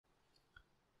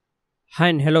Hi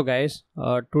and hello guys,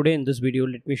 today in this video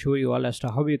let me show you all as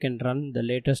to how you can run the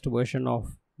latest version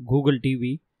of Google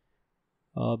TV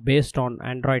based on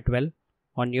Android 12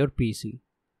 on your PC.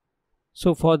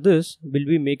 So for this we'll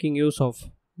be making use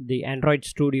of the Android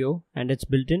Studio and its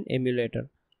built-in emulator.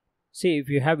 Say if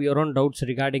you have your own doubts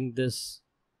regarding this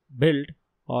build,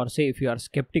 or say if you are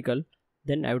skeptical,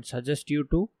 then I would suggest you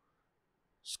to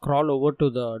scroll over to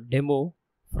the demo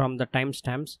from the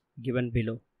timestamps given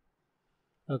below.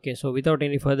 Okay, so without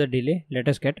any further delay, let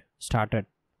us get started.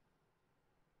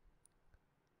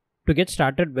 To get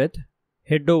started with,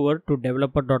 head over to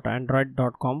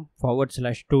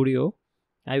developer.android.com/studio.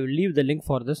 I will leave the link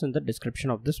for this in the description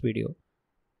of this video.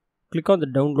 Click on the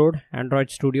download Android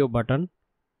Studio button,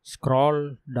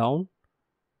 scroll down,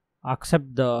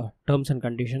 accept the terms and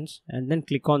conditions, and then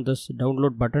click on this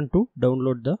download button to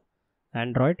download the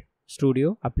Android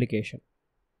Studio application.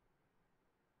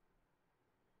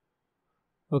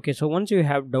 Okay, so once you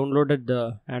have downloaded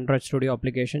the Android Studio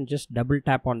application, just double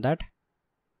tap on that.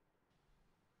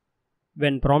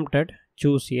 When prompted,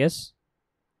 choose yes.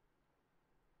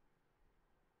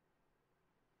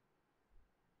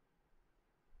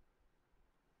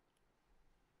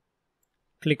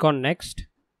 Click on next.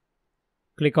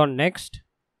 Click on next.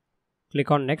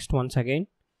 Click on next once again.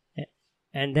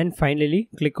 And then finally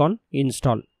click on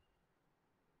install.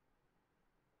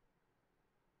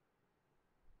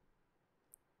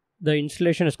 The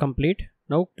installation is complete.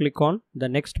 Now click on the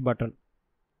next button.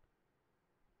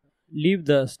 Leave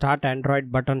the start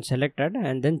Android button selected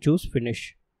and then choose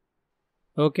finish.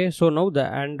 Okay, so now the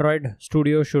Android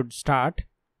Studio should start,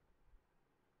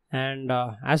 and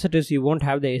as it is you won't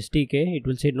have the SDK. It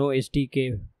will say no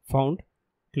SDK found.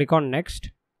 Click on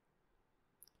next.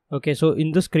 Okay, so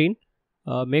in the screen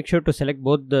make sure to select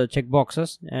both the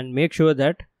checkboxes and make sure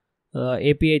that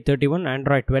API 31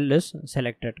 Android 12 is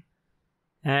selected.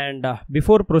 And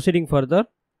before proceeding further,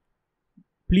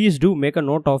 please do make a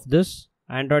note of this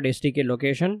Android SDK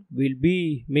location. We'll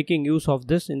be making use of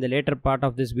this in the later part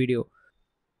of this video.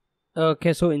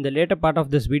 Okay, so in the later part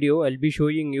of this video, I'll be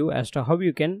showing you as to how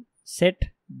you can set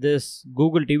this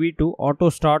Google TV to auto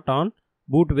start on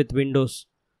boot with Windows.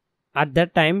 At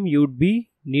that time, you would be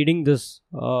needing this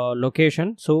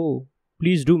location. So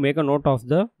please do make a note of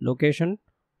the location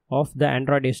of the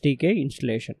Android SDK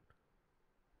installation.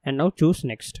 And now choose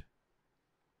next.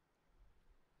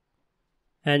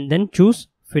 And then choose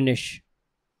finish.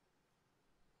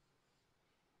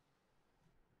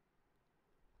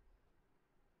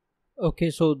 Okay,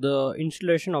 so the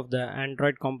installation of the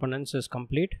Android components is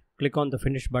complete. Click on the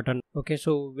finish button. Okay,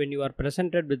 so when you are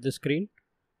presented with the screen,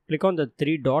 click on the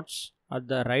three dots at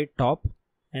the right top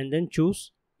and then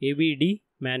choose AVD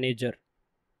Manager.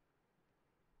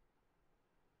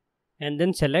 And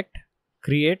then select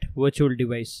Create Virtual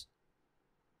Device.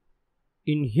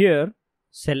 In here,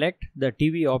 select the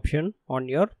TV option on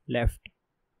your left.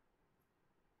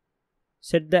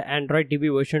 Set the Android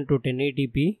TV version to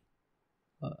 1080p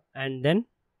and then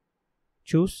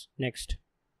choose next.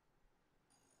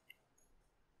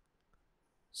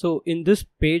 So in this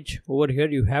page over here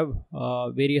you have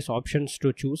various options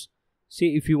to choose.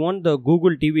 See, if you want the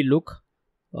Google TV look,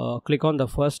 click on the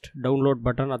first download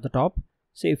button at the top.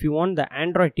 Say if you want the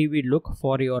Android TV look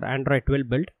for your Android 12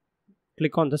 build,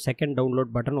 click on the second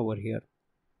download button over here.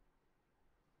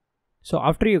 So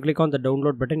after you click on the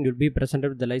download button, you'll be presented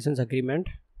with the license agreement.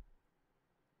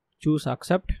 Choose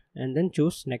accept and then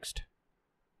choose next.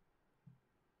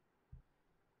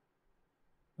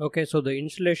 Okay, so the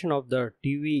installation of the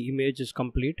TV image is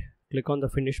complete. Click on the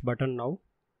finish button now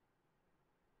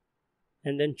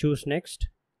and then choose next.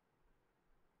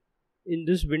 In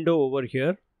this window over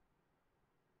here,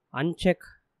 uncheck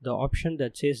the option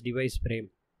that says device frame,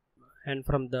 and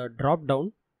from the drop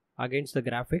down against the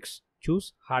graphics,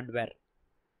 choose hardware.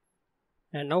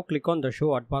 And now click on the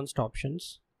show advanced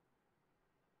options.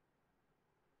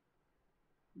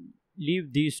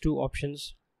 Leave these two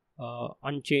options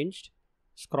unchanged.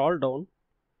 Scroll down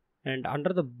and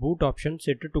under the boot option,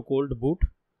 set it to cold boot.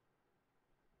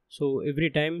 So every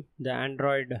time the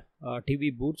Android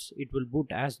TV boots, it will boot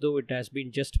as though it has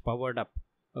been just powered up.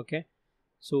 Okay.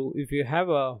 So if you have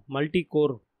a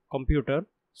multi-core computer,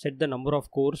 set the number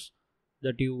of cores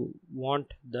that you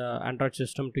want the Android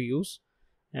system to use,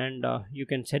 and you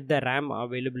can set the RAM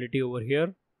availability over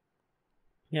here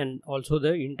and also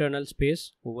the internal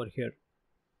space over here.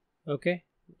 Okay,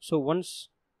 so once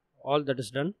all that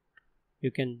is done, you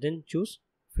can then choose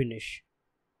finish.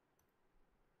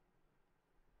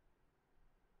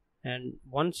 And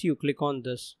once you click on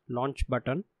this launch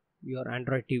button, your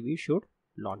Android TV should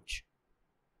launch.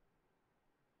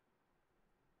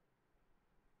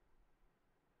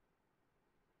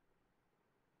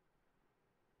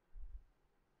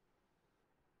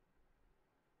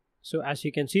 So as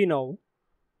you can see now,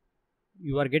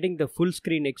 you are getting the full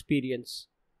screen experience.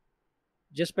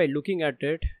 Just by looking at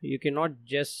it, you cannot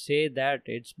just say that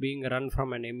it's being run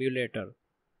from an emulator.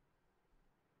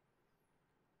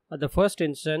 At the first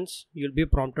instance, you'll be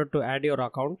prompted to add your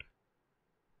account.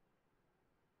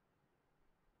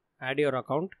 Add your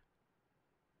account.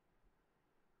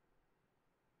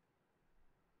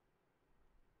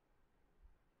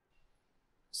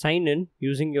 Sign in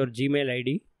using your Gmail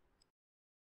ID.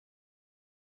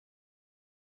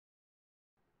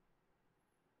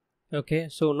 Okay,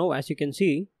 so now as you can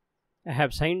see, I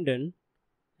have signed in,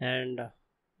 and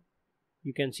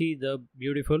you can see the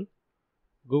beautiful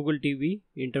Google TV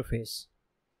interface.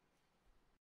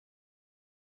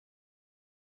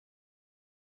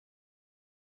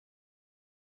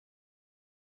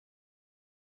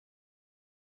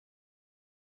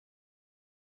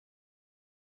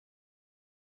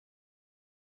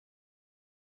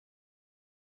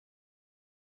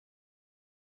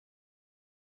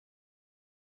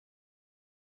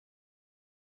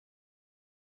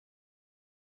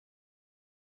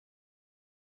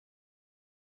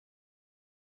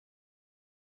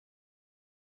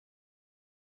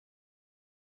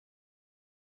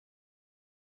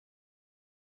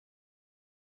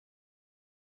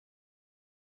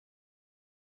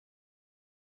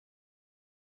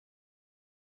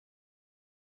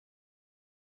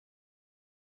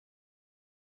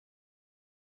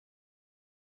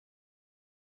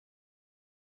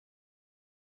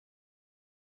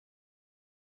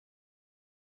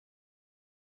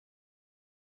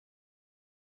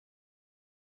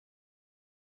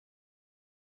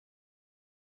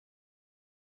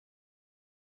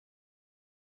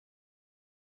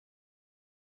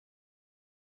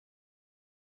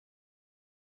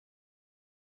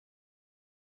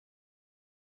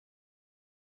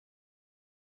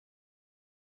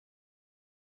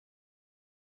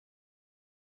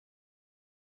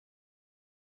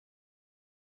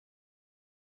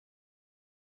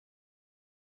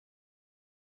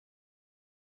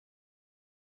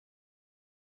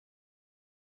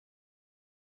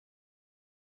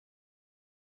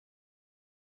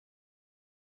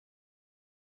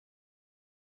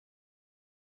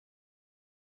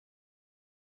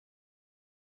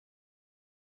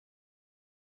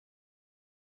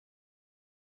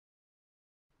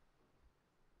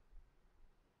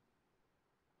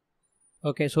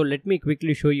 Okay, so let me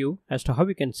quickly show you as to how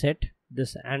we can set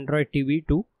this Android TV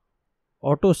to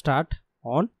auto start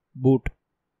on boot.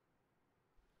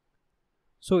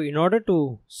 So in order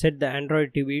to set the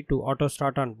Android TV to auto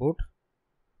start on boot,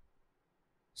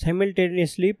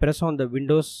 simultaneously press on the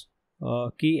Windows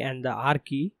key and the R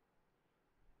key.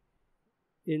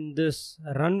 In this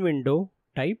run window,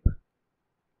 type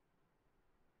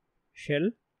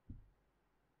shell :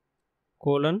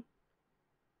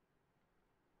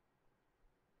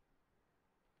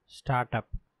 startup.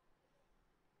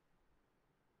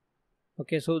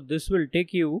 Okay, so this will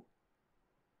take you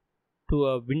to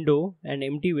a window, an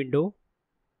empty window.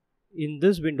 In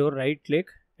this window, right click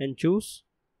and choose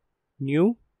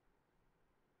new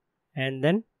and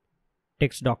then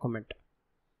text document.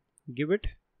 Give it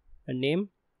a name.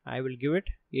 I will give it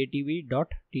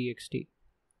atv.txt.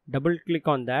 Double click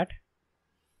on that,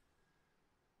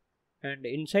 and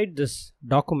inside this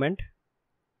document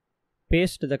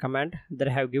paste the command that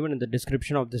I have given in the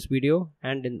description of this video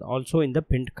and also in the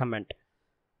pinned comment.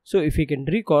 So if you can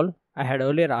recall, I had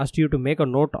earlier asked you to make a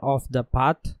note of the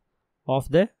path of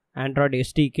the Android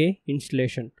SDK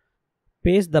installation.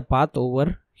 Paste the path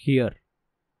over here.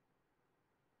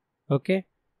 Okay,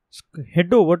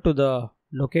 head over to the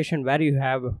location where you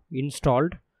have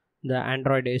installed the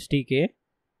Android SDK,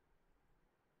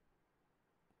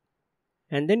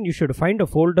 and then you should find a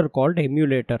folder called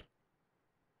emulator.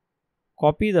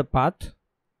 Copy the path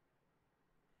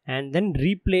and then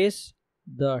replace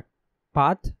the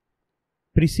path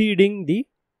preceding the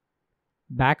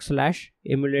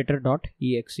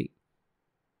 /emulator.exe.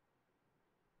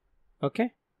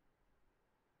 Okay,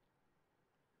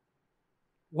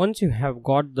 once you have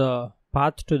got the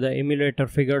path to the emulator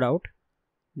figured out,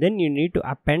 then you need to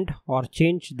append or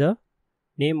change the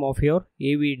name of your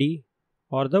AVD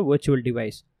or the virtual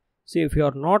device. See, if you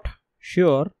are not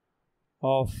sure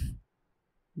of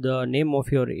the name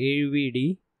of your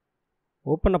AVD,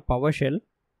 open a PowerShell.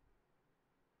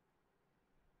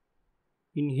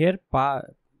 In here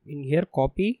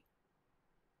copy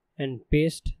and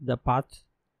paste the path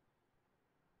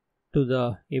to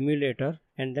the emulator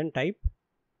and then type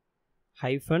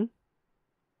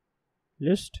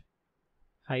 -list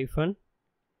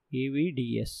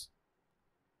 -avds.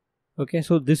 Okay,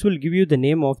 so this will give you the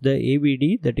name of the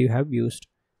AVD that you have used.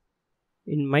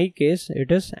 In my case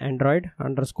it is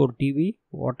Android_TV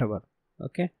whatever.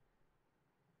 Okay,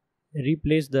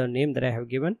 replace the name that I have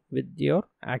given with your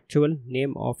actual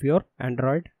name of your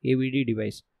Android AVD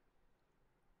device.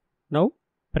 Now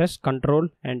press Ctrl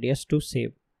and S to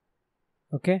save.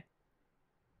 Okay,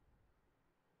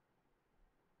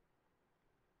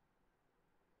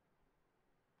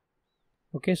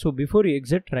 so before you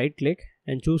exit, right click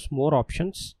and choose more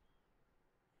options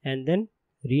and then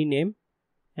rename,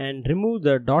 and remove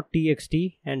the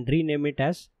 .txt and rename it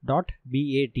as .bat.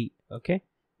 Okay,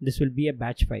 this will be a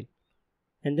batch file,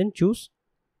 and then choose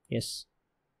yes.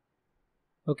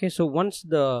 Okay, so once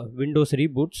the Windows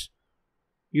reboots,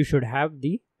 you should have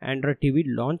the Android TV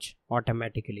launch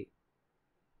automatically.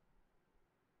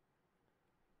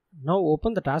 Now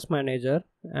open the task manager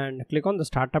and click on the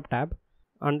startup tab.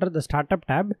 Under the startup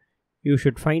tab you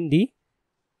should find the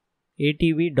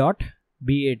atv.bat.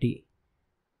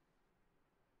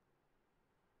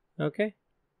 Okay,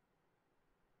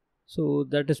 so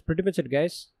that is pretty much it,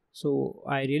 guys. So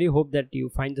I really hope that you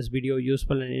find this video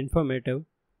useful and informative.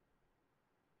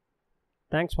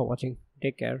 Thanks for watching.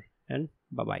 Take care and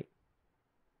bye bye.